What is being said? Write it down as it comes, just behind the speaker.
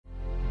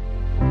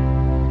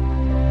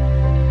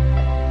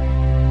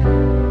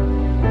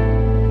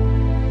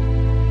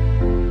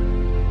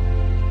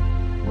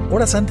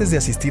Horas antes de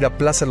asistir a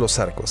Plaza Los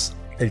Arcos,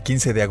 el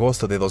 15 de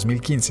agosto de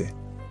 2015,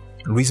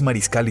 Luis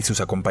Mariscal y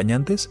sus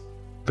acompañantes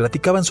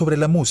platicaban sobre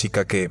la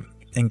música que,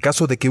 en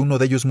caso de que uno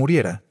de ellos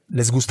muriera,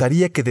 les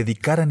gustaría que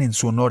dedicaran en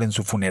su honor en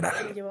su funeral.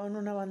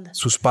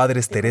 Sus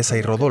padres, Teresa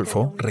y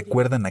Rodolfo,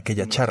 recuerdan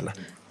aquella charla.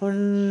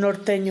 Un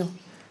norteño.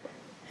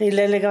 Y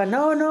le alegaban,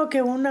 no,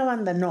 que una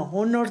banda, no,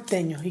 un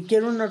norteño, y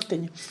quiero un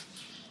norteño.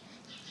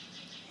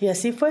 Y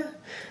así fue.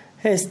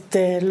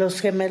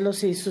 Los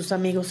gemelos y sus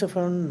amigos se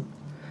fueron,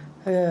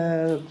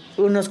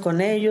 unos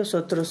con ellos,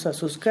 otros a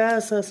sus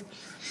casas.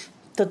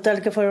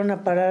 Total que fueron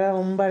a parar a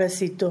un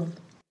barecito.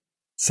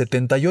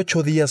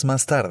 78 días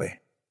más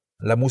tarde,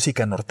 la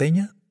música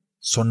norteña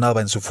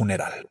sonaba en su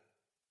funeral.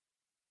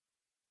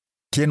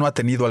 ¿Quién no ha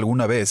tenido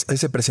alguna vez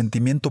ese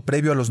presentimiento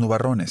previo a los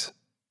nubarrones?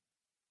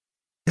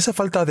 Esa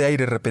falta de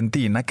aire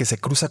repentina que se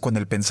cruza con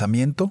el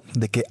pensamiento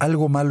de que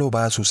algo malo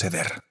va a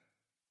suceder.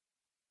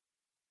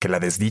 Que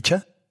la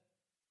desdicha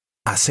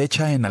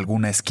acecha en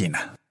alguna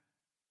esquina.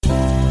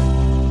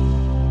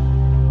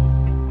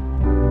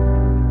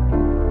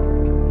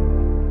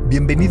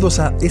 Bienvenidos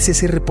a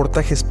SC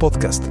Reportajes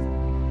Podcast,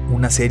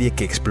 una serie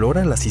que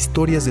explora las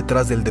historias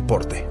detrás del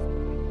deporte.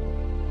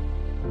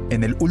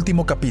 En el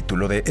último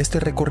capítulo de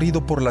este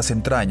recorrido por las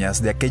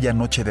entrañas de aquella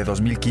noche de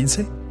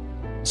 2015,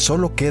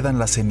 solo quedan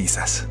las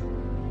cenizas,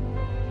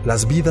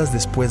 las vidas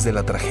después de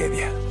la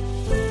tragedia.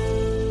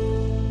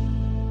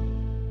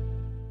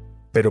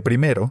 Pero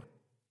primero,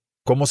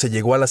 ¿cómo se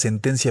llegó a la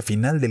sentencia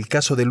final del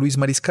caso de Luis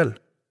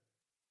Mariscal?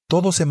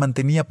 Todo se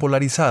mantenía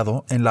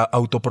polarizado en la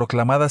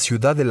autoproclamada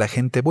ciudad de la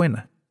gente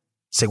buena,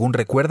 según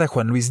recuerda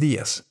Juan Luis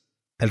Díaz,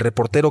 el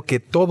reportero que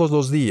todos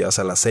los días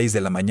a las 6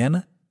 de la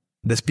mañana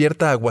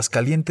despierta a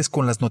Aguascalientes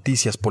con las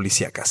noticias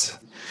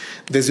policíacas.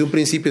 Desde un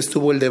principio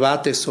estuvo el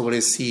debate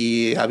sobre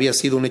si había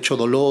sido un hecho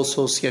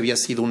doloso, si había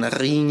sido una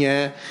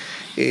riña,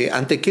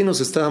 ante qué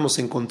nos estábamos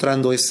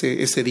encontrando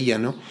ese día,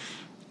 ¿no?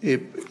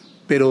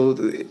 Pero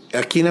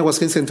aquí en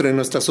Aguascalientes, entre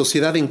nuestra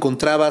sociedad,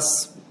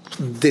 encontrabas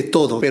de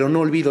todo, pero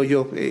no olvido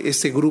yo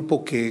ese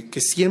grupo que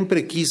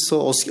siempre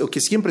quiso o que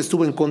siempre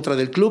estuvo en contra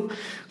del club.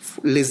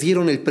 Les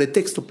dieron el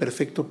pretexto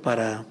perfecto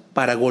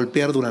para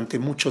golpear durante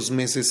muchos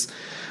meses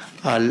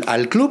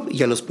al club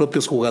y a los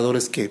propios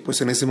jugadores que pues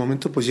en ese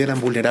momento pues ya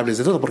eran vulnerables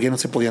de todo porque ya no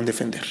se podían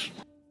defender.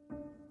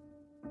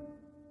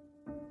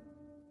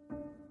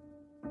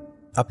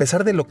 A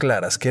pesar de lo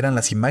claras que eran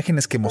las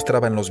imágenes que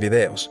mostraban los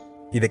videos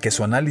y de que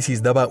su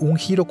análisis daba un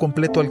giro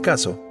completo al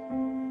caso,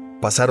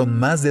 pasaron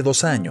más de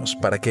 2 años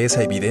para que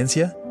esa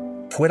evidencia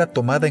fuera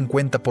tomada en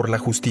cuenta por la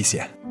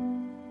justicia.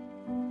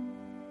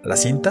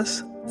 Las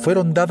cintas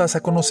fueron dadas a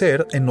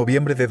conocer en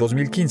noviembre de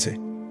 2015.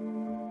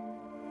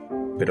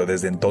 Pero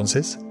desde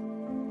entonces,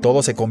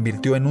 todo se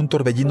convirtió en un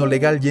torbellino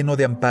legal lleno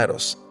de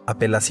amparos,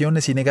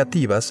 apelaciones y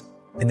negativas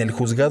en el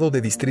Juzgado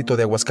de Distrito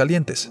de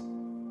Aguascalientes.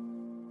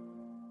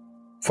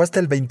 Fue hasta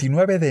el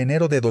 29 de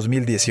enero de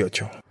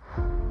 2018.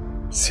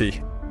 Sí,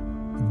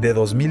 de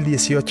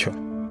 2018.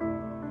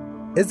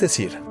 Es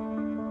decir,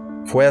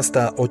 fue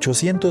hasta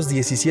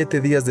 817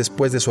 días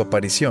después de su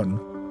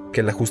aparición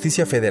que la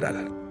Justicia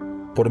Federal,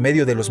 por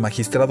medio de los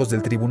magistrados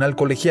del Tribunal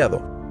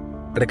Colegiado,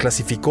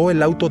 reclasificó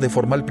el auto de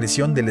formal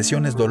prisión de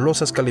lesiones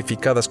dolosas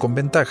calificadas con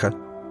ventaja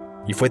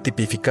y fue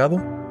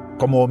tipificado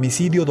como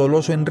homicidio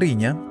doloso en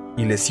riña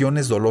y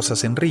lesiones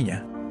dolosas en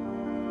riña.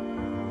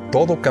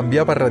 Todo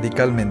cambiaba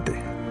radicalmente.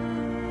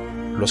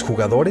 Los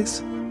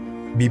jugadores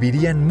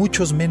vivirían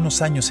muchos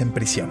menos años en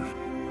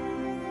prisión.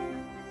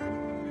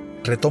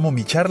 Retomo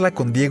mi charla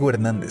con Diego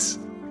Hernández,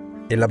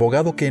 el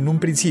abogado que en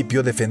un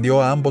principio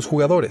defendió a ambos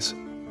jugadores,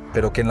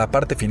 pero que en la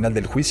parte final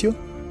del juicio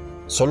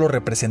solo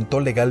representó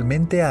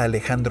legalmente a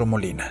Alejandro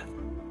Molina.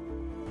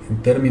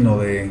 En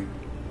términos de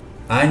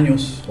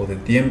años o de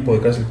tiempo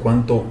de cárcel,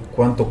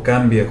 ¿cuánto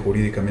cambia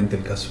jurídicamente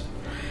el caso?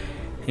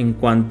 En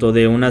cuanto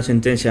de una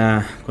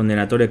sentencia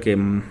condenatoria que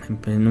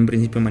en un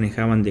principio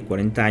manejaban de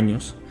 40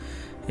 años,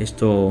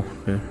 esto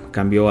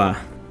cambió a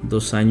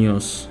 2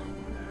 años,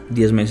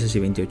 10 meses y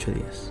 28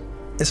 días.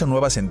 Esa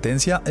nueva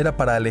sentencia era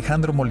para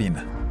Alejandro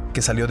Molina,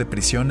 que salió de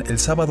prisión el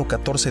sábado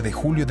 14 de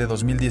julio de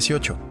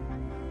 2018.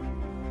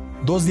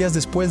 2 días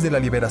después de la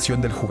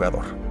liberación del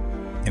jugador.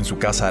 En su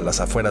casa a las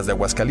afueras de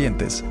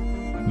Aguascalientes,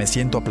 me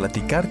siento a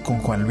platicar con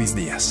Juan Luis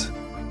Díaz.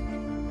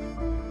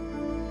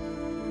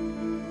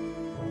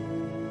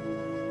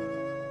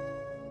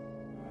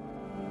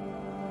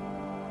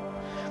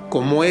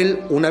 Como él,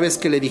 una vez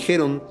que le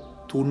dijeron,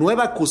 tu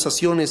nueva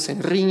acusación es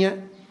en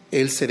riña,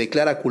 él se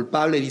declara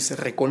culpable y dice,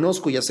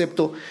 reconozco y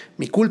acepto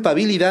mi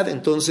culpabilidad,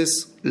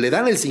 entonces le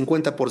dan el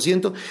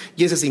 50%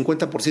 y ese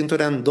 50%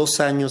 eran 2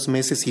 años,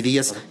 meses y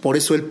días. Por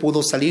eso él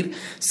pudo salir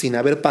sin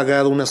haber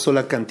pagado una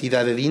sola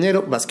cantidad de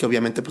dinero, más que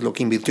obviamente pues, lo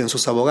que invirtió en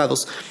sus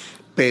abogados,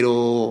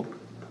 pero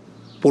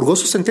purgó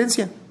su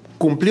sentencia,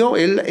 cumplió.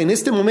 Él en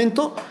este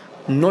momento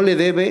no le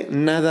debe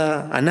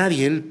nada a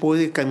nadie, él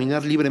puede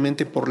caminar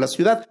libremente por la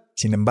ciudad.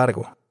 Sin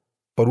embargo,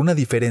 por una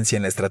diferencia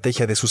en la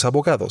estrategia de sus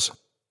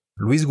abogados,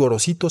 Luis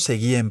Gorosito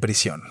seguía en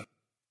prisión.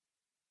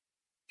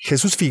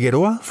 Jesús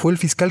Figueroa fue el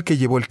fiscal que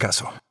llevó el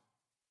caso.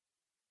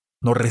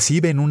 nos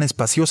recibe en una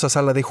espaciosa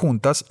sala de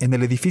juntas en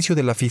el edificio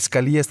de la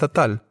Fiscalía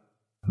Estatal,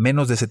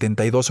 menos de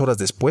 72 horas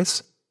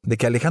después de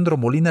que Alejandro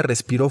Molina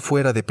respiró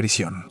fuera de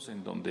prisión.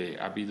 En donde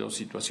ha habido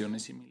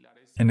situaciones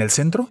similares. En el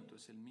centro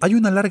hay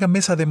una larga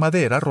mesa de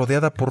madera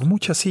rodeada por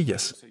muchas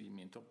sillas,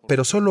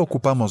 pero solo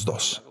ocupamos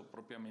 2.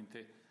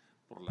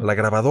 La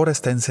grabadora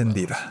está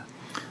encendida.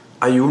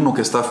 Hay uno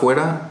que está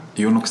afuera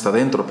y uno que está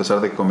dentro, a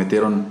pesar de que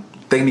cometieron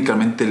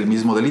técnicamente el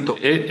mismo delito.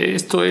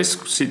 Esto es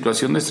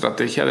situación de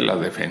estrategia de la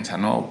defensa,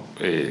 ¿no?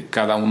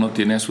 Cada uno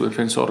tiene a su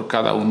defensor,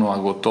 cada uno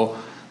agotó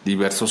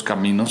diversos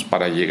caminos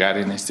para llegar,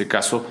 en este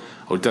caso,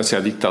 ahorita se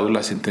ha dictado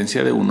la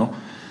sentencia de uno,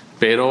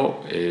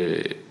 pero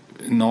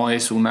no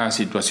es una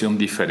situación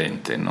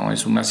diferente, no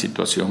es una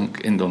situación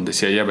en donde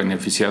se haya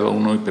beneficiado a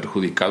uno y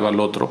perjudicado al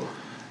otro.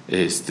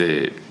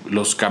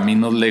 Los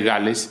caminos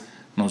legales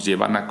nos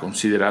llevan a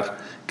considerar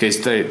que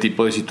este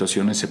tipo de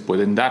situaciones se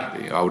pueden dar.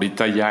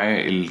 Ahorita ya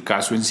el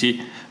caso en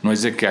sí no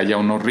es de que haya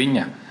una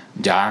riña,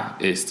 ya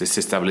se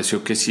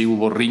estableció que sí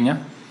hubo riña,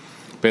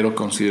 pero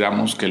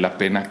consideramos que la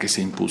pena que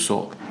se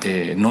impuso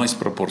no es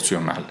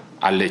proporcional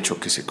al hecho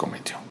que se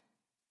cometió.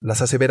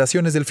 Las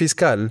aseveraciones del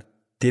fiscal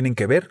tienen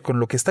que ver con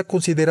lo que está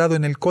considerado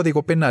en el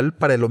Código Penal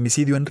para el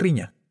homicidio en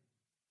riña,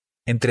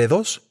 entre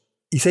 2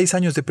 y 6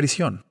 años de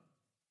prisión,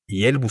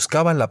 y él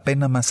buscaba la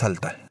pena más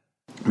alta.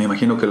 Me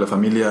imagino que la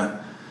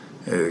familia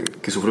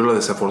que sufrió la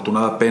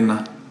desafortunada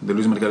pena de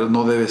Luis Mariscal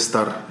no debe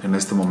estar en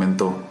este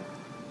momento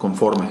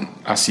conforme.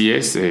 Así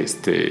es,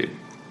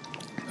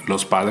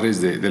 los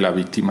padres de la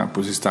víctima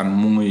pues están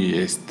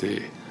muy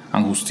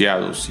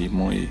angustiados y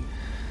muy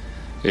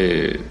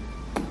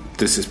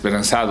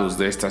desesperanzados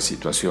de esta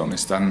situación.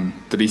 Están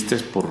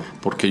tristes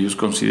porque ellos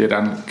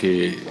consideran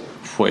que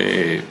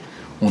fue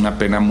una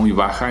pena muy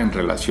baja en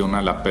relación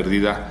a la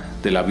pérdida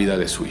de la vida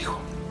de su hijo.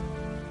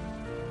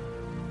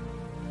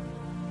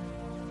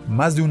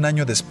 Más de un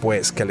año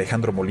después que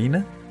Alejandro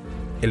Molina,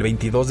 el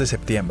 22 de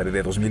septiembre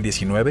de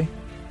 2019,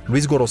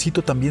 Luis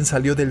Gorosito también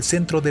salió del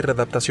Centro de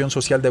Readaptación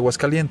Social de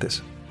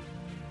Aguascalientes.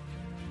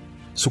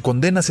 Su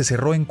condena se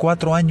cerró en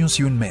 4 años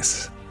y 1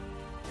 mes.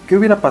 ¿Qué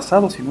hubiera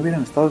pasado si no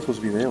hubieran estado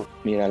esos videos?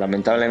 Mira,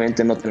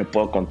 lamentablemente no te le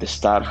puedo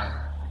contestar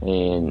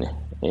qué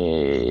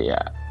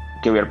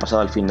hubiera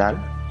pasado al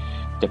final.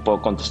 Te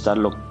puedo contestar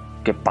lo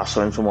que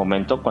pasó en su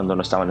momento cuando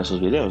no estaban esos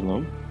videos,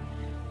 ¿no?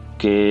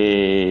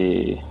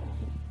 Que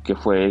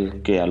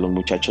fue que a los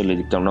muchachos les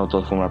dictaron una auto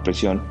de forma de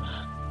prisión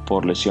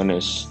por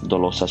lesiones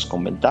dolosas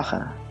con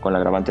ventaja, con la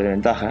agravante de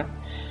ventaja,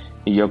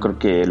 y yo creo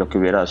que lo que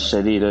hubiera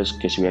sucedido es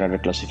que se hubiera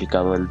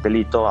reclasificado el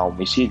delito a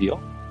homicidio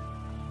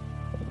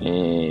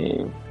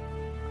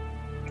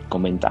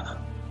con ventaja.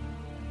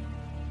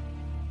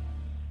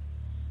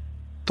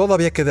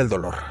 Todavía queda el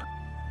dolor.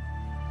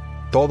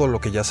 Todo lo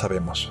que ya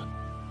sabemos.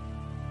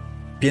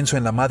 Pienso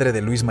en la madre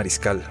de Luis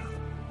Mariscal,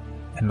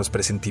 en los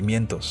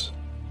presentimientos,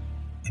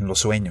 en los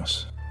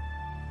sueños.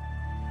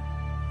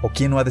 ¿O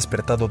quién no ha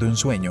despertado de un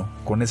sueño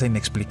con esa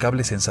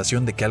inexplicable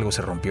sensación de que algo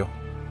se rompió?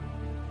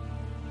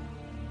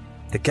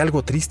 De que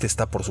algo triste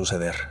está por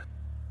suceder.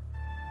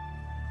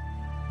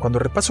 Cuando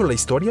repaso la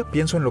historia,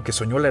 pienso en lo que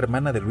soñó la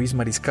hermana de Luis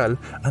Mariscal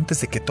antes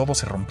de que todo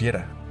se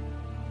rompiera.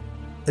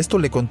 Esto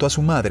le contó a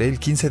su madre el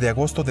 15 de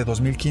agosto de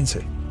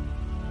 2015,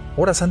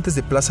 horas antes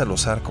de Plaza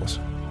Los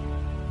Arcos,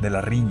 de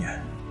la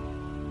riña,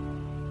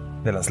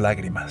 de las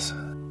lágrimas.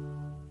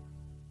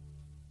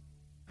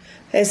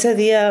 Ese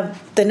día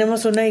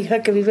tenemos una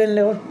hija que vive en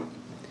León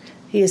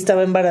y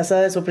estaba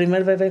embarazada de su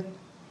primer bebé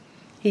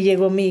y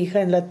llegó mi hija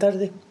en la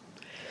tarde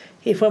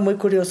y fue muy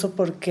curioso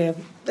porque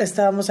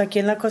estábamos aquí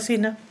en la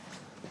cocina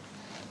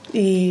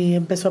y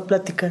empezó a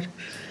platicar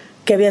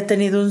que había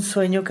tenido un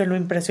sueño que lo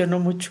impresionó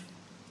mucho,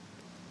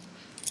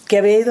 que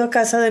había ido a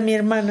casa de mi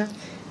hermana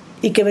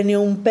y que venía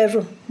un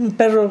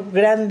perro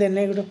grande,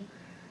 negro,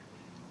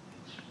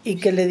 y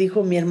que le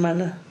dijo mi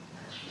hermana: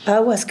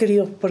 aguas,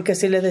 crío, porque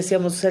así le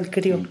decíamos el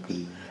crío.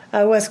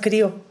 Aguas,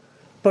 crío,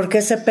 porque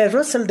ese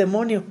perro es el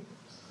demonio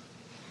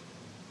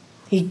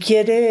y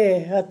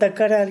quiere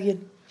atacar a alguien.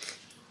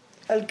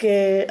 Al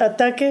que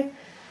ataque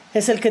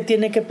es el que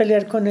tiene que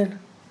pelear con él.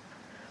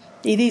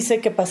 Y dice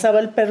que pasaba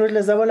el perro y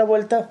les daba la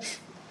vuelta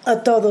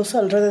a todos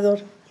alrededor.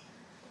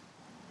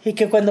 Y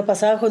que cuando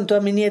pasaba junto a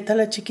mi nieta,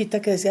 la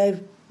chiquita, que decía: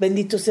 ay,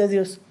 bendito sea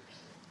Dios,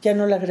 ya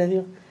no la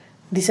agredió.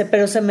 Dice: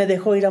 pero se me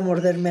dejó ir a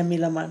morderme a mí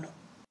la mano.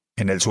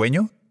 En el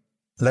sueño,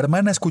 la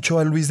hermana escuchó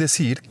a Luis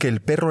decir que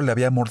el perro le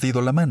había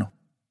mordido la mano.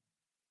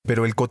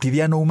 Pero el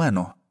cotidiano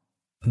humano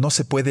no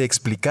se puede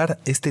explicar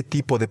este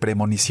tipo de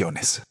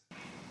premoniciones.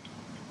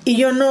 Y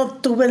yo no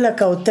tuve la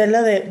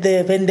cautela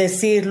de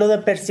bendecirlo, de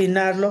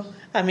persignarlo.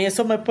 A mí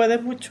eso me puede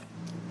mucho.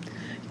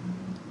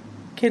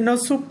 Que no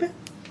supe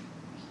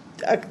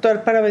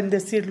actuar para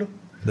bendecirlo.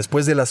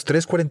 Después de las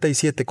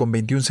 3:47 con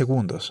 21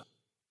 segundos,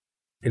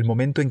 el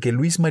momento en que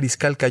Luis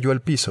Mariscal cayó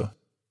al piso,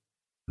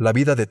 la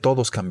vida de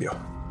todos cambió.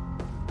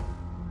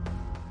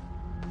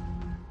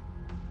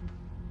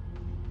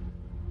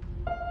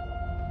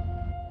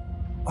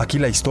 Aquí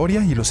la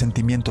historia y los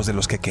sentimientos de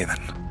los que quedan.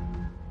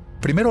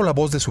 Primero la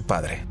voz de su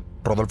padre,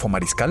 Rodolfo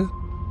Mariscal,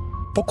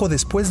 poco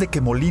después de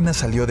que Molina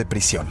salió de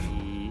prisión.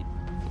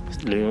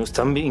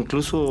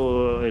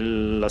 Incluso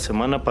la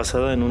semana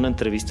pasada en una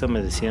entrevista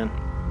me decían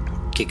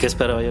que qué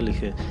esperaba. Yo le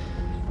dije,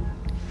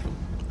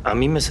 a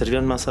mí me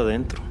servían más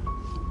adentro,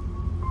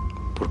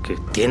 porque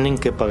tienen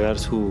que pagar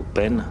su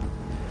pena.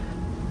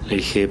 Le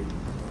dije,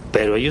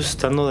 pero ellos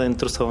estando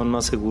dentro estaban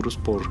más seguros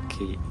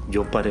porque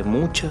yo paré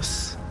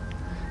muchas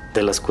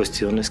de las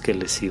cuestiones que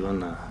les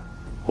iban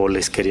o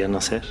les querían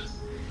hacer.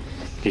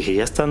 Le dije,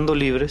 ya estando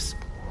libres,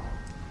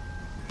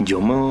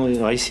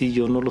 ahí sí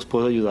yo no los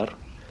puedo ayudar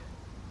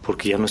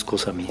porque ya no es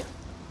cosa mía.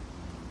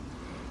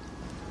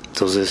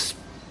 Entonces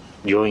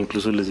yo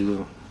incluso les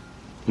digo,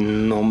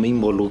 no me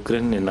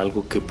involucren en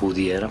algo que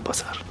pudiera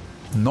pasar.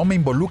 No me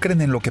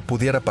involucren en lo que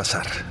pudiera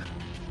pasar.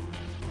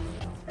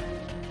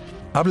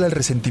 Habla el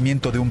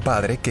resentimiento de un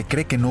padre que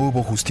cree que no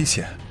hubo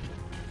justicia.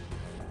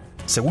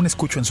 Según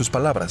escucho en sus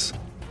palabras,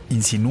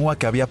 insinúa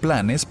que había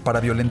planes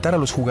para violentar a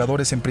los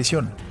jugadores en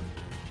prisión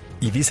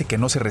y dice que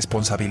no se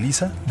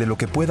responsabiliza de lo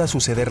que pueda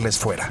sucederles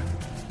fuera.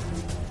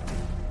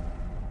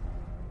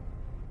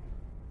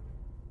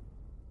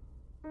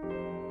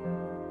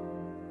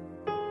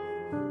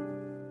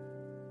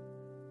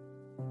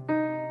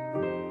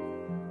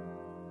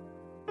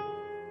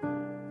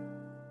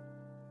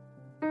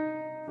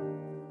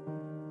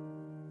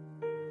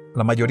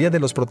 La mayoría de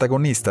los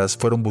protagonistas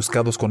fueron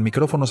buscados con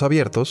micrófonos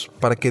abiertos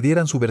para que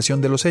dieran su versión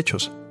de los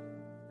hechos.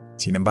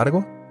 Sin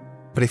embargo,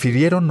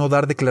 prefirieron no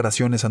dar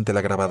declaraciones ante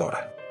la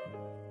grabadora.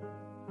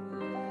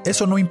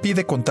 Eso no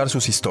impide contar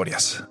sus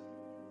historias.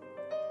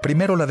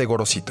 Primero la de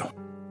Gorosito.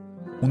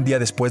 Un día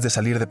después de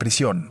salir de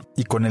prisión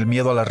y con el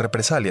miedo a las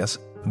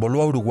represalias,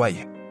 voló a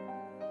Uruguay.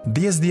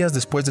 10 días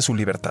después de su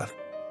libertad,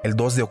 el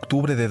 2 de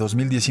octubre de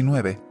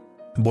 2019,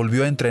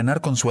 volvió a entrenar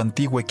con su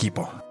antiguo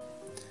equipo.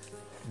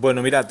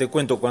 Bueno, mira, te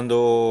cuento,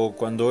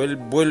 cuando él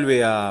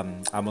vuelve a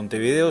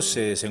Montevideo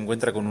se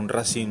encuentra con un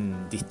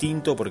Racing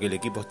distinto porque el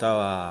equipo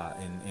estaba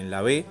en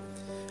la B,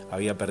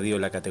 había perdido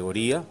la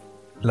categoría.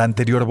 La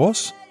anterior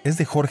voz es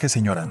de Jorge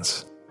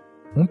Señoranz,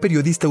 un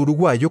periodista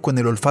uruguayo con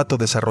el olfato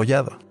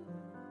desarrollado.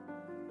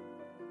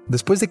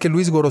 Después de que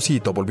Luis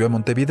Gorosito volvió a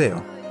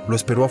Montevideo, lo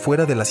esperó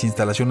afuera de las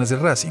instalaciones de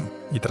Racing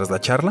y tras la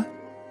charla,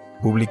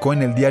 publicó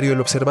en el diario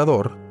El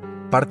Observador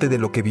parte de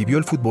lo que vivió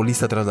el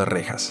futbolista tras las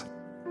rejas.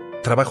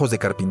 Trabajos de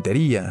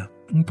carpintería,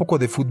 un poco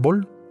de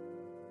fútbol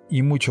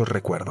y muchos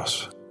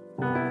recuerdos.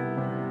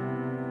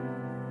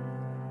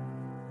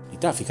 Y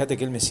fíjate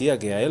que él me decía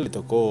que a él le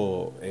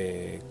tocó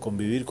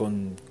convivir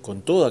con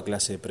toda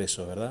clase de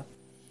presos, ¿verdad?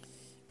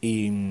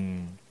 Y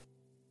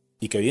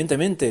que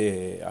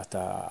evidentemente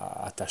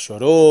hasta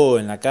lloró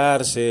en la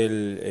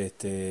cárcel,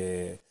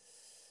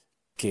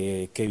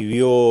 que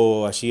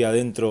vivió allí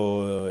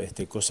adentro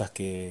cosas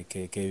que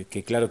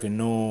claro que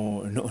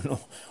no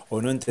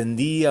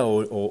entendía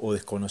o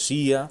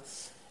desconocía,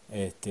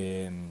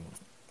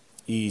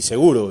 y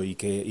seguro, y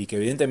que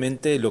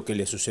evidentemente lo que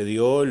le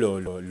sucedió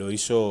lo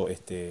hizo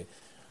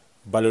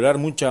valorar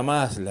mucho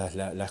más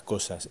las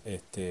cosas.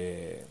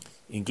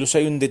 Incluso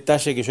hay un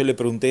detalle que yo le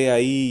pregunté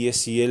ahí, y es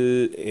si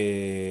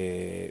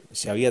él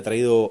se había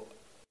traído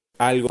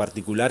algo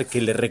particular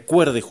que le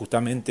recuerde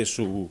justamente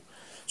su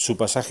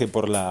pasaje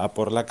por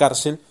la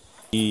cárcel,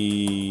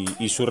 y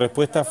su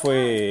respuesta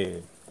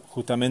fue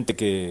justamente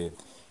que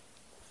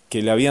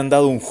le habían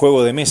dado un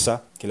juego de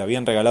mesa, que le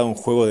habían regalado un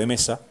juego de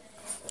mesa,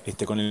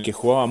 con el que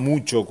jugaba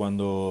mucho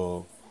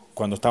cuando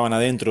estaban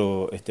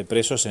adentro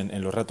presos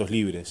en los ratos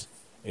libres,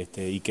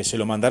 y que se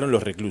lo mandaron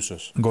los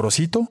reclusos.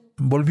 Gorosito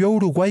volvió a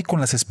Uruguay con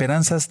las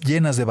esperanzas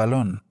llenas de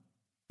balón,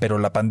 pero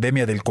la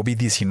pandemia del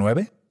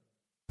COVID-19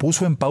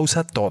 puso en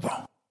pausa todo.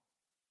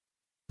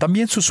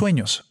 También sus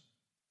sueños.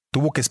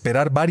 Tuvo que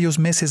esperar varios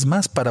meses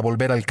más para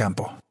volver al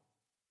campo.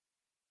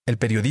 El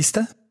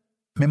periodista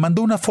me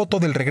mandó una foto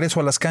del regreso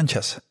a las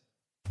canchas.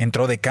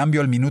 Entró de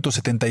cambio al minuto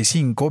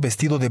 75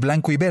 vestido de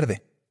blanco y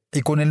verde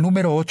y con el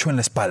número 8 en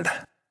la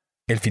espalda.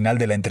 El final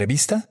de la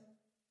entrevista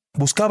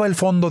buscaba el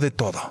fondo de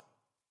todo.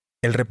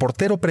 El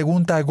reportero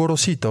pregunta a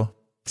Gorosito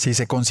si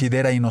se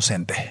considera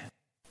inocente.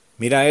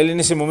 Mira, él en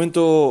ese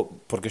momento,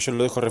 porque yo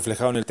lo dejo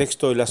reflejado en el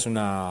texto, él hace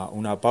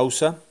una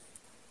pausa,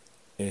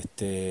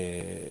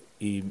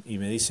 y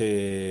me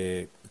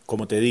dice,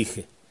 como te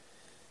dije,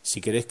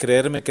 si querés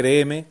creerme,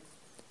 créeme,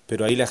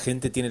 pero ahí la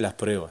gente tiene las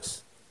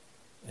pruebas.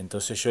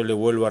 Entonces yo le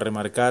vuelvo a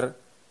remarcar,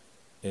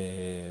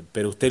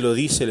 pero usted lo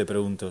dice, le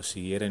pregunto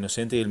si era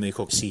inocente, y él me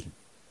dijo que sí.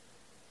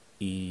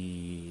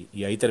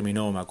 Y ahí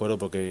terminó, me acuerdo,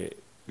 porque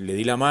le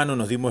di la mano,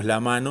 nos dimos la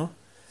mano,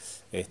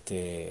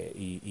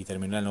 y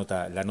terminó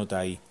la nota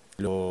ahí.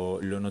 Lo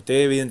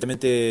noté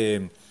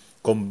evidentemente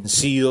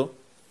convencido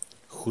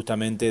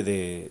justamente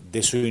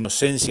de su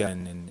inocencia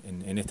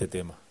en este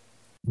tema.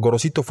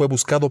 Gorosito fue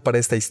buscado para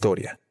esta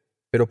historia,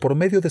 pero por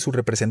medio de su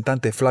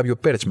representante Flavio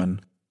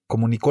Perchman,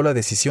 comunicó la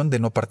decisión de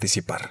no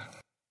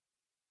participar.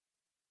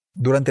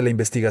 Durante la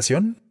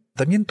investigación,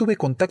 también tuve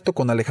contacto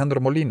con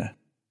Alejandro Molina,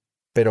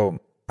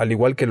 pero, al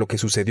igual que lo que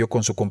sucedió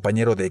con su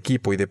compañero de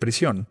equipo y de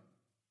prisión,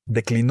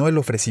 declinó el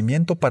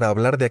ofrecimiento para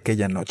hablar de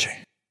aquella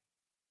noche.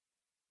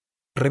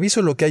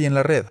 Reviso lo que hay en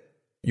la red,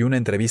 y una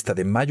entrevista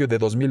de mayo de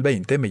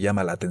 2020 me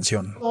llama la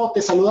atención.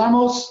 Te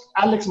saludamos,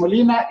 Alex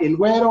Molina, el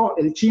Güero,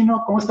 el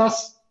Chino, ¿cómo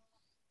estás?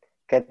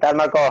 ¿Qué tal,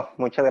 Marco?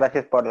 Muchas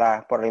gracias por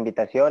la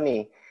invitación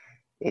y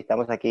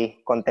estamos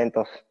aquí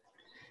contentos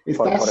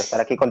por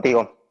estar aquí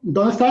contigo.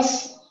 ¿Dónde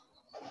estás?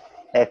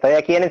 Estoy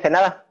aquí en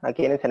Ensenada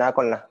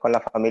con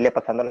la familia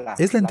pasando la...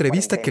 Es la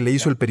entrevista que le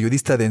hizo el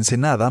periodista de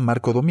Ensenada,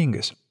 Marco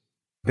Domínguez.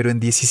 Pero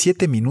en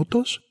 17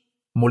 minutos,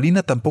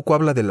 Molina tampoco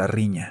habla de la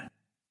riña,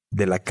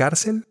 de la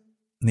cárcel,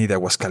 ni de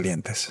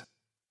Aguascalientes.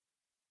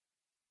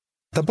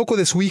 Tampoco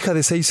de su hija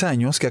de 6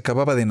 años que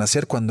acababa de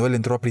nacer cuando él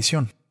entró a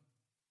prisión.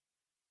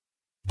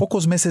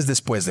 Pocos meses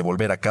después de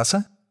volver a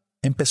casa,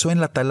 empezó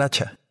en la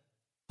talacha,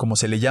 como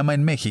se le llama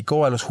en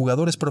México a los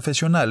jugadores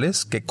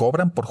profesionales que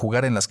cobran por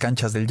jugar en las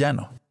canchas del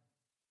llano.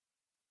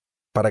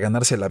 Para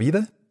ganarse la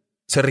vida,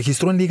 se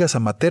registró en ligas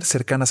amateur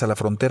cercanas a la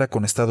frontera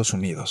con Estados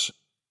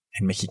Unidos,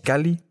 en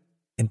Mexicali,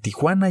 en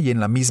Tijuana y en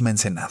la misma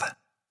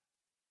Ensenada.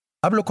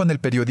 Hablo con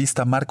el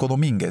periodista Marco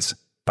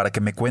Domínguez para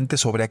que me cuente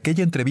sobre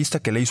aquella entrevista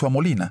que le hizo a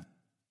Molina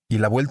y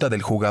la vuelta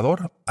del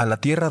jugador a la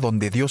tierra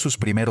donde dio sus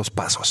primeros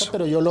pasos.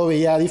 Pero yo lo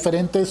veía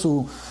diferente,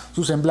 su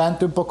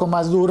semblante un poco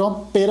más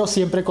duro, pero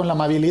siempre con la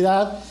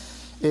amabilidad,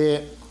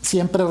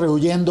 siempre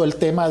rehuyendo el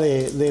tema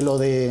de lo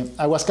de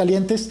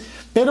Aguascalientes.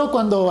 Pero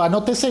cuando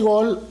anota ese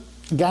gol,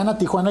 gana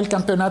Tijuana el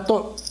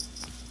campeonato,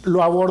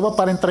 lo abordo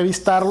para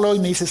entrevistarlo y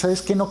me dice,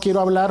 ¿sabes qué? No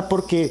quiero hablar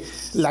porque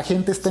la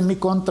gente está en mi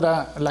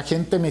contra, la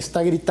gente me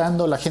está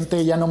gritando, la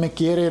gente ya no me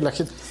quiere, la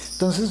gente...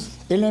 Entonces,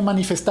 él me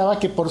manifestaba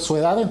que por su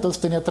edad,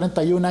 entonces tenía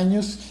 31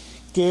 años,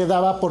 que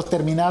daba por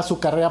terminada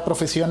su carrera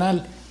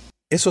profesional.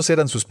 Esos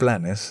eran sus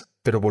planes,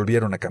 pero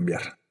volvieron a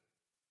cambiar.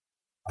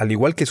 Al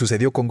igual que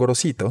sucedió con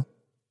Gorosito,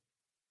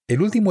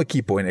 el último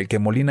equipo en el que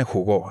Molina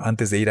jugó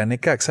antes de ir a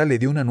Necaxa le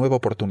dio una nueva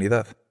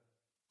oportunidad.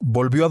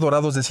 Volvió a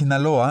Dorados de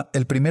Sinaloa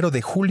el 1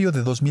 de julio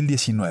de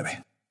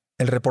 2019.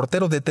 El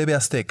reportero de TV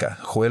Azteca,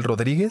 Joel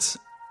Rodríguez,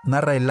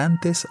 narra el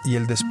antes y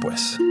el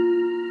después.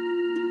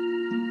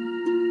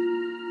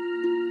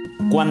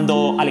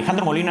 Cuando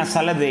Alejandro Molina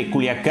sale de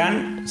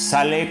Culiacán,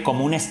 sale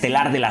como un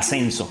estelar del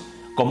ascenso,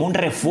 como un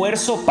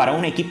refuerzo para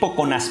un equipo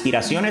con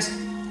aspiraciones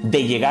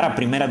de llegar a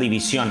Primera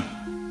División.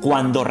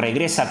 Cuando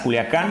regresa a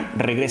Culiacán,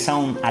 regresa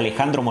un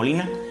Alejandro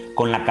Molina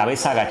con la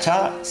cabeza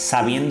agachada,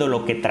 sabiendo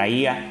lo que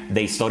traía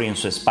de historia en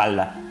su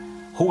espalda.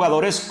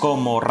 Jugadores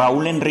como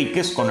Raúl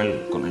Enríquez, con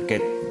el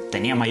que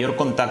tenía mayor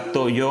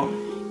contacto yo,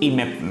 y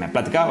me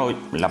platicaba,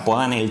 le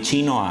apodan el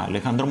Chino a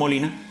Alejandro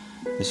Molina.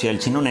 Decía, el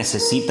Chino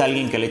necesita a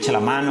alguien que le eche la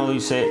mano,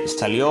 dice,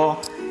 salió,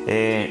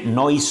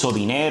 no hizo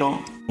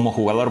dinero como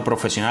jugador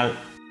profesional.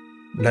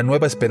 La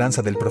nueva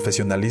esperanza del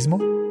profesionalismo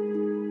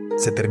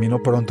se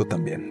terminó pronto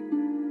también.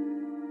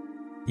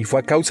 Y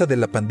fue a causa de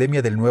la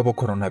pandemia del nuevo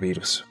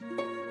coronavirus.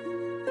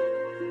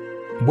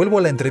 Vuelvo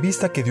a la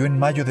entrevista que dio en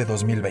mayo de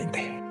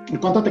 2020. ¿Y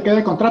cuánto te queda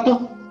de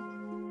contrato?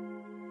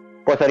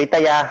 Pues ahorita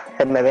ya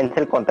se me vence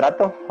el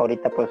contrato.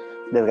 Ahorita pues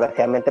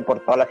desgraciadamente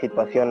por toda la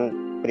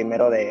situación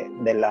primero de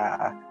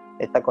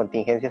esta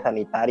contingencia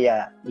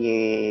sanitaria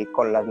y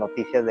con las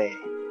noticias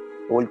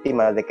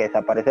últimas de que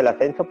desaparece el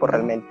ascenso, pues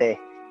realmente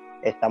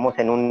estamos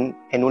en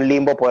un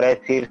limbo, podría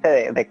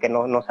decirse, de que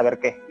no saber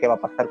qué va a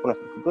pasar con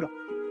nuestro futuro.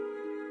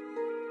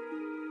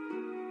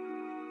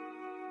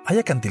 Hay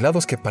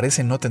acantilados que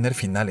parecen no tener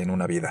final en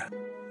una vida.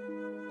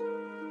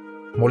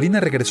 Molina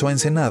regresó a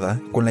Ensenada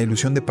con la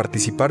ilusión de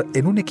participar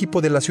en un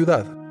equipo de la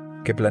ciudad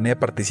que planea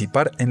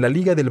participar en la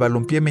Liga del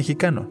Balompié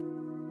Mexicano,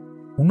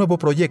 un nuevo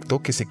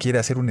proyecto que se quiere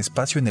hacer un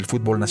espacio en el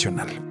fútbol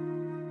nacional.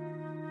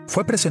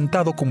 Fue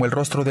presentado como el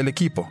rostro del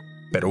equipo,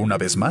 pero una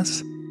vez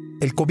más,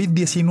 el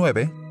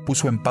COVID-19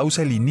 puso en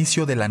pausa el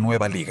inicio de la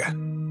nueva liga.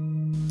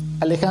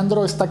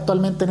 Alejandro está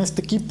actualmente en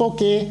este equipo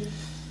que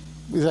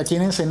pues aquí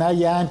en Ensenada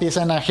ya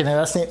empiezan a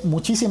generarse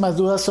muchísimas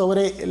dudas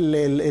sobre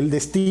el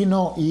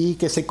destino y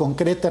que se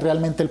concrete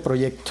realmente el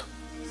proyecto.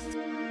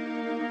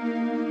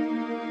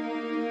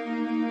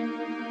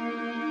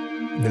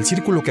 Del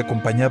círculo que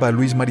acompañaba a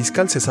Luis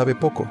Mariscal se sabe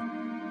poco.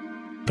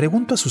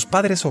 Pregunto a sus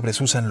padres sobre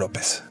Susan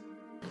López.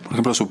 Por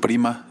ejemplo, su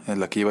prima, en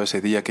la que iba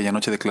ese día, aquella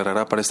noche,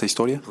 ¿declarará para esta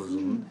historia?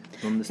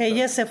 ¿Dónde está?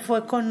 Ella se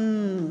fue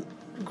con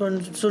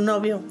su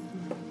novio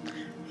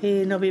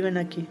y no viven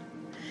aquí.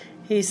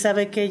 Y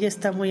sabe que ella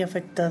está muy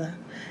afectada.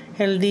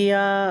 El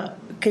día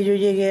que yo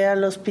llegué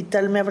al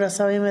hospital me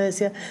abrazaba y me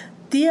decía,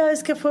 tía,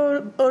 es que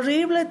fue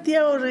horrible,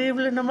 tía,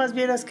 horrible, nomás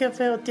vieras qué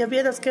feo, tía,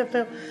 vieras qué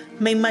feo.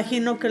 Me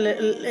imagino que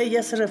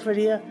ella se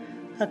refería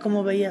a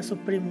cómo veía a su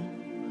primo.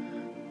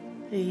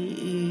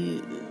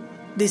 Y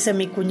dice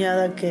mi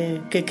cuñada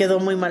que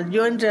quedó muy mal.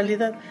 Yo en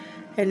realidad,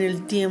 en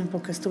el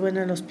tiempo que estuve en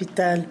el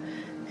hospital,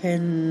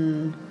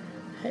 en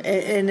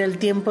el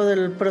tiempo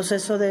del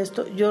proceso de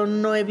esto, yo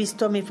no he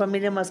visto a mi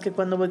familia más que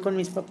cuando voy con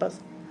mis papás.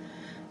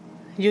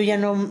 Yo ya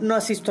no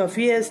asisto a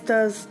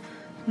fiestas,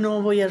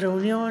 no voy a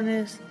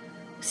reuniones.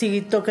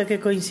 Si toca que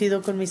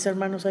coincido con mis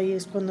hermanos, ahí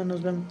es cuando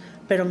nos vemos.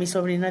 Pero mi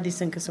sobrina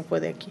dicen que se fue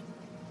de aquí.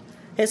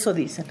 Eso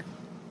dicen.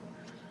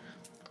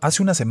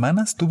 Hace unas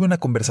semanas tuve una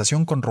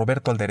conversación con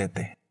Roberto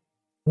Alderete,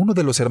 uno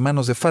de los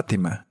hermanos de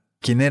Fátima,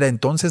 quien era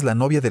entonces la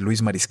novia de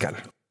Luis Mariscal.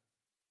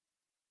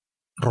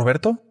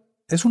 Roberto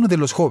es uno de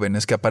los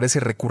jóvenes que aparece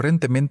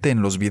recurrentemente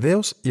en los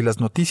videos y las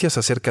noticias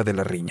acerca de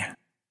la riña.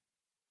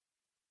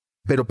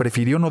 Pero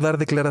prefirió no dar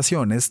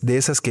declaraciones de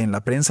esas que en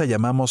la prensa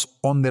llamamos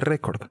on the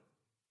record.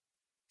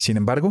 Sin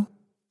embargo,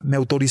 me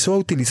autorizó a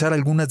utilizar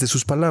algunas de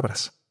sus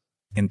palabras,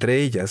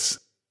 entre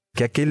ellas,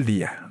 que aquel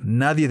día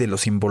nadie de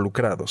los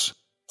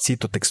involucrados,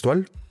 cito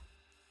textual,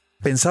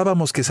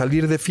 pensábamos que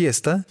salir de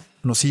fiesta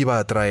nos iba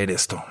a traer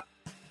esto.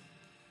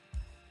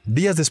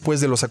 Días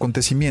después de los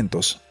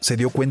acontecimientos, se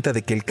dio cuenta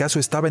de que el caso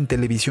estaba en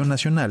televisión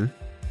nacional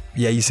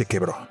y ahí se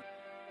quebró.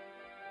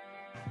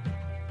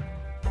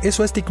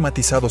 Eso ha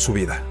estigmatizado su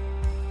vida.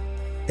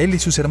 Él y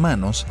sus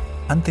hermanos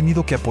han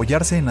tenido que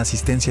apoyarse en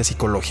asistencia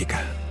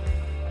psicológica.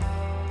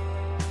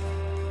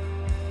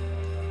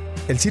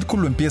 El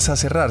círculo empieza a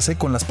cerrarse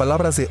con las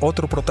palabras de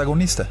otro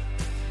protagonista.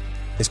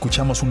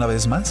 Escuchamos una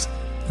vez más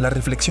la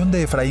reflexión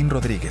de Efraín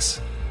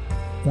Rodríguez,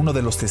 uno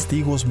de los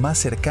testigos más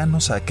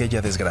cercanos a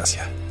aquella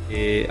desgracia.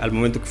 Al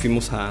momento que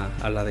fuimos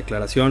a la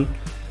declaración,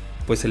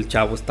 pues el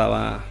chavo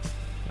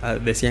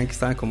decían que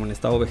estaba como en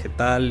estado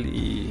vegetal,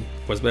 y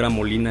pues ver a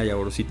Molina y a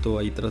Orosito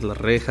ahí tras las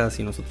rejas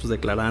y nosotros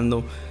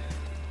declarando,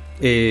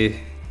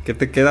 ¿qué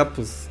te queda?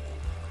 Pues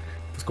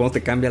cómo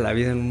te cambia la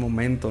vida en un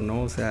momento,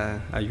 ¿no? O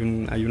sea, hay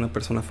una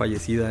persona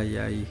fallecida y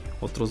hay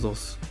otros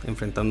dos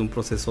enfrentando un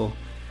proceso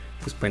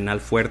pues penal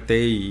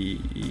fuerte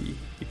y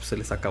pues se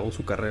les acabó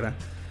su carrera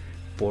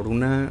por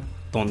una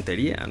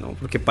tontería, ¿no?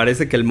 Porque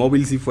parece que el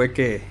móvil sí fue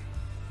que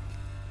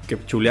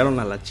chulearon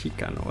a la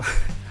chica, ¿no?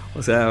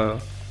 O sea,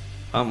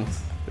 vamos,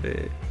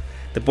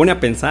 te pone a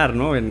pensar,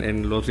 ¿no?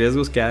 En los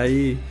riesgos que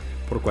hay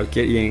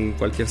y en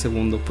cualquier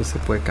segundo pues se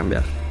puede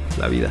cambiar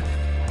la vida.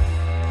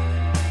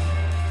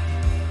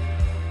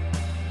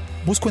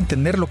 Busco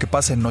entender lo que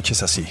pasa en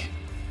noches así.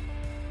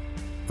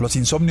 Los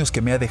insomnios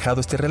que me ha dejado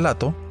este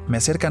relato me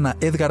acercan a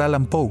Edgar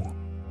Allan Poe.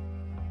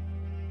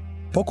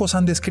 Pocos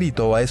han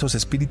descrito a esos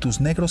espíritus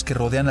negros que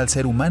rodean al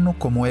ser humano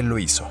como él lo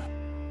hizo.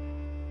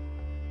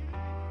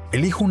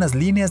 Elijo unas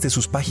líneas de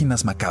sus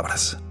páginas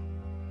macabras.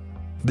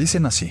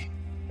 Dicen así: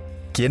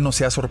 ¿quién no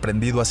se ha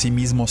sorprendido a sí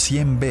mismo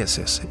 100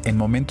 veces en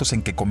momentos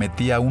en que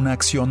cometía una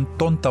acción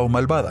tonta o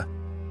malvada,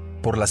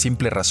 por la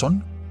simple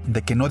razón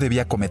de que no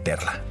debía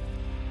cometerla?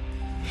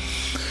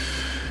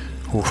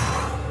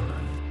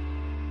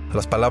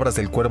 Las palabras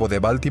del Cuervo de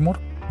Baltimore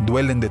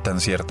duelen de tan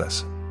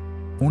ciertas.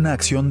 Una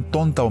acción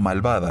tonta o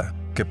malvada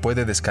que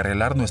puede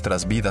descarrilar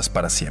nuestras vidas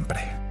para siempre.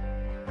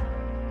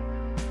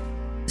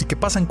 Y que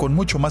pasan con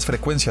mucho más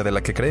frecuencia de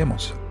la que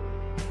creemos.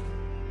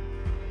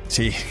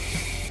 Sí,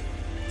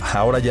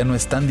 ahora ya no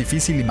es tan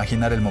difícil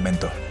imaginar el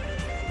momento.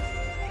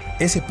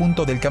 Ese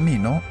punto del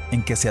camino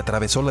en que se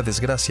atravesó la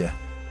desgracia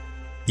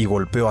y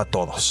golpeó a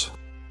todos.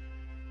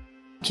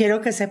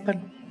 Quiero que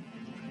sepan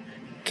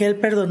que él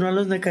perdonó a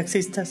los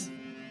necaxistas,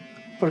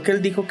 porque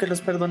él dijo que los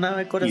perdonaba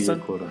de corazón. Y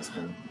de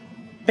corazón.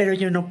 Pero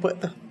yo no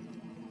puedo.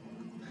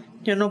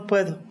 Yo no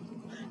puedo.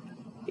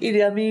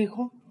 Iré a mi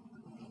hijo,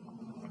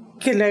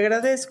 que le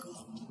agradezco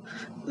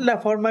la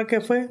forma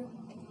que fue,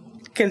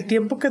 que el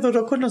tiempo que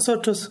duró con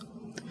nosotros,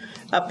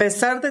 a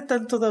pesar de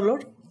tanto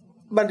dolor,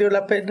 valió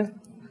la pena.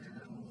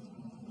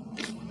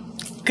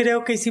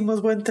 Creo que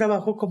hicimos buen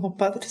trabajo como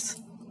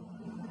padres.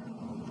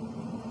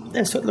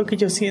 Eso es lo que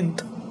yo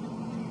siento.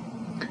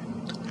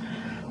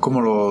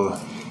 ¿Cómo lo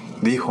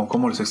dijo?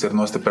 ¿Cómo les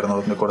externó este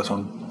perdón de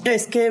corazón?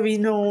 Es que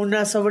vino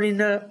una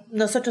sobrina,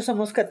 nosotros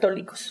somos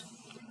católicos,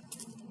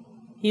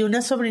 y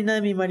una sobrina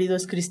de mi marido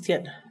es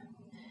cristiana,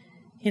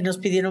 y nos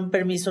pidieron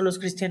permiso los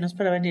cristianos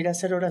para venir a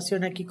hacer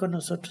oración aquí con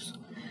nosotros.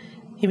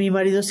 Y mi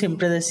marido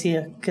siempre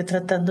decía que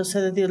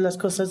tratándose de Dios, las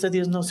cosas de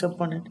Dios no se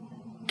oponen,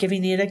 que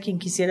viniera quien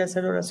quisiera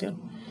hacer oración.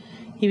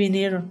 Y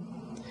vinieron,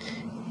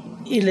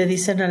 y le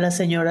dicen a la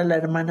señora, la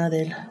hermana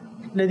de él,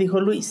 le dijo: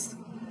 Luis,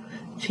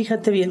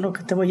 fíjate bien lo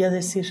que te voy a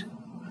decir.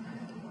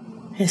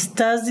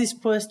 ¿Estás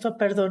dispuesto a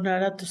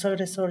perdonar a tus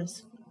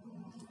agresores?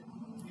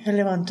 Él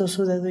levantó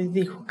su dedo y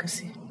dijo que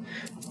sí.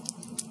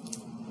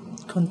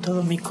 Con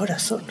todo mi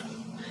corazón.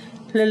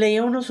 Le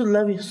leía uno sus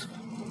labios.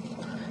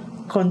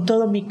 Con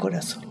todo mi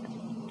corazón.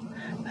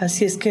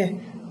 Así es que,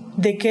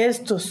 de que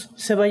estos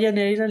se vayan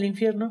a ir al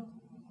infierno,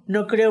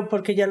 no creo,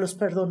 porque ya los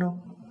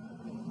perdonó.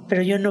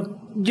 Pero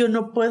yo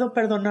no puedo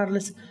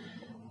perdonarles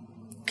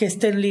que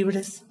estén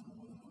libres.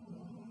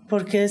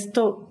 Porque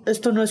esto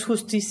no es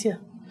justicia.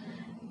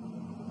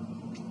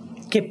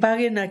 Que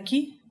paguen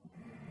aquí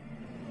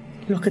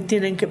lo que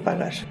tienen que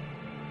pagar.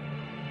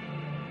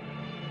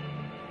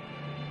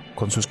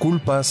 Con sus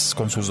culpas,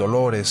 con sus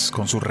dolores,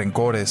 con sus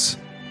rencores,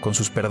 con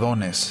sus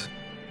perdones,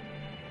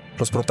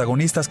 los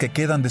protagonistas que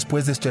quedan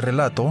después de este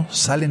relato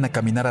salen a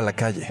caminar a la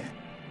calle.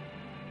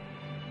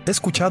 He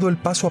escuchado el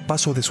paso a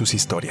paso de sus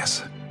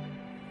historias.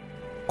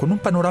 Con un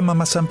panorama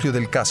más amplio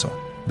del caso,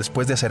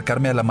 después de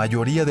acercarme a la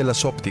mayoría de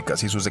las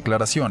ópticas y sus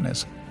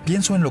declaraciones,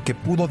 pienso en lo que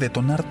pudo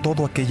detonar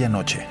todo aquella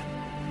noche.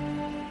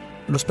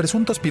 Los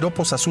presuntos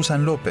piropos a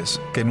Susan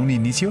López, que en un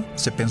inicio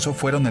se pensó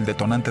fueron el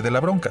detonante de la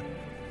bronca.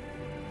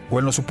 o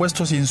en los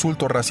supuestos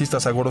insultos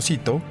racistas a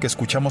Gorosito que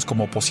escuchamos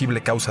como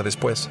posible causa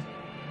después.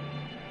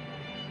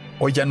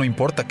 Hoy ya no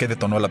importa qué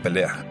detonó la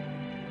pelea.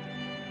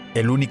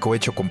 El único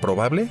hecho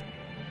comprobable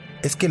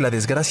es que la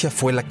desgracia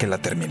fue la que la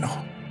terminó.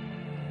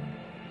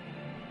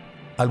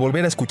 Al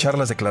volver a escuchar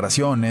las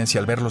declaraciones y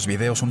al ver los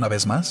videos una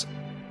vez más,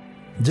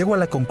 llego a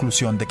la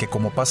conclusión de que,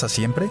 como pasa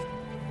siempre,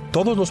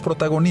 todos los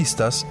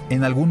protagonistas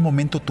en algún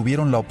momento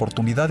tuvieron la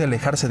oportunidad de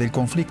alejarse del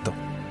conflicto,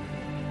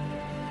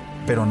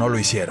 pero no lo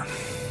hicieron.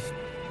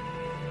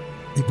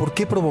 ¿Y por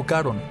qué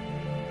provocaron?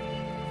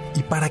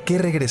 ¿Y para qué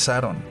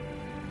regresaron?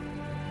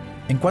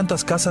 ¿En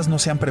cuántas casas no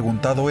se han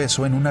preguntado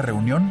eso en una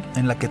reunión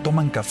en la que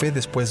toman café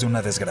después de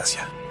una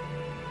desgracia?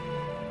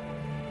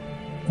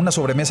 Una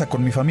sobremesa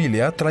con mi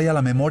familia trae a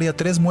la memoria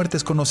 3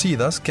 muertes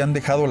conocidas que han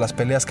dejado las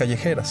peleas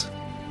callejeras.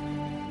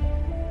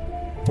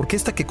 Porque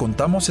esta que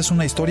contamos es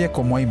una historia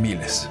como hay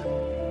miles.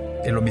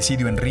 El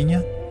homicidio en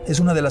riña es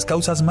una de las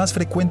causas más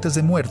frecuentes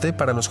de muerte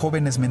para los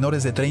jóvenes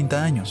menores de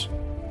 30 años.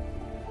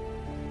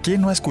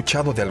 ¿Quién no ha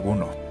escuchado de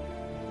alguno?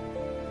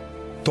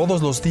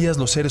 Todos los días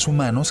los seres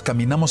humanos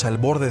caminamos al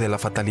borde de la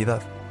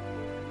fatalidad.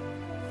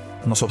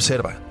 Nos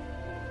observa,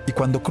 y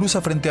cuando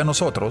cruza frente a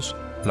nosotros,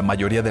 la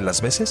mayoría de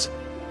las veces,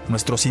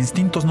 nuestros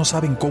instintos no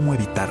saben cómo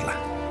evitarla.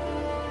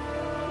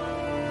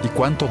 ¿Y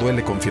cuánto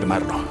duele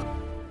confirmarlo?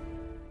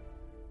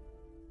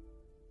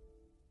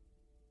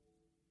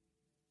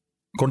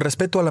 Con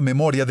respeto a la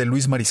memoria de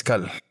Luis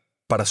Mariscal,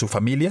 para su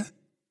familia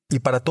y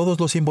para todos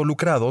los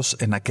involucrados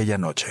en aquella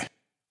noche.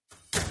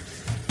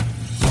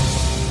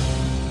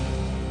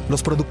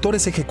 Los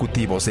productores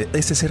ejecutivos de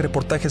SC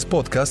Reportajes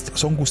Podcast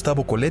son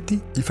Gustavo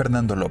Coletti y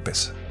Fernando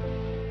López.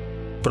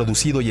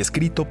 Producido y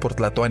escrito por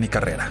Tlatoani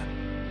Carrera.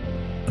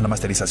 La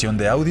masterización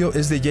de audio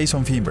es de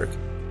Jason Feinberg,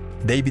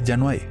 David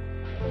Januay,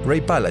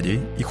 Ray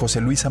Palagi y José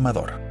Luis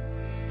Amador.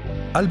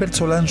 Albert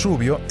Solán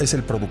Rubio es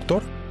el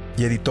productor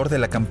y editor de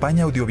la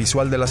campaña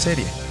audiovisual de la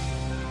serie.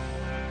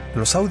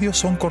 Los audios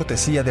son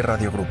cortesía de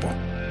Radio Grupo.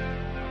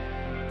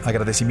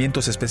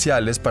 Agradecimientos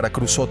especiales para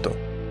Cruz Soto,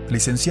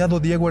 licenciado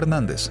Diego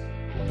Hernández,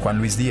 Juan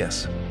Luis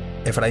Díaz,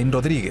 Efraín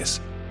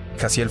Rodríguez,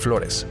 Jaciel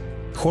Flores,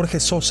 Jorge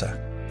Sosa,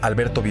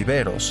 Alberto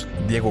Viveros,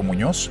 Diego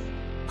Muñoz,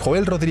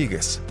 Joel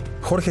Rodríguez,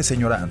 Jorge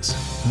Señoranz,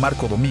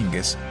 Marco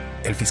Domínguez,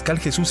 el fiscal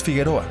Jesús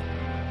Figueroa,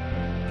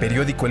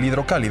 Periódico El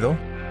Hidrocálido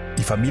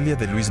y familia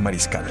de Luis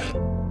Mariscal.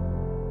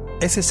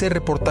 SC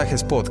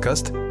Reportajes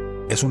Podcast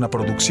es una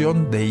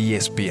producción de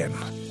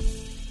ESPN.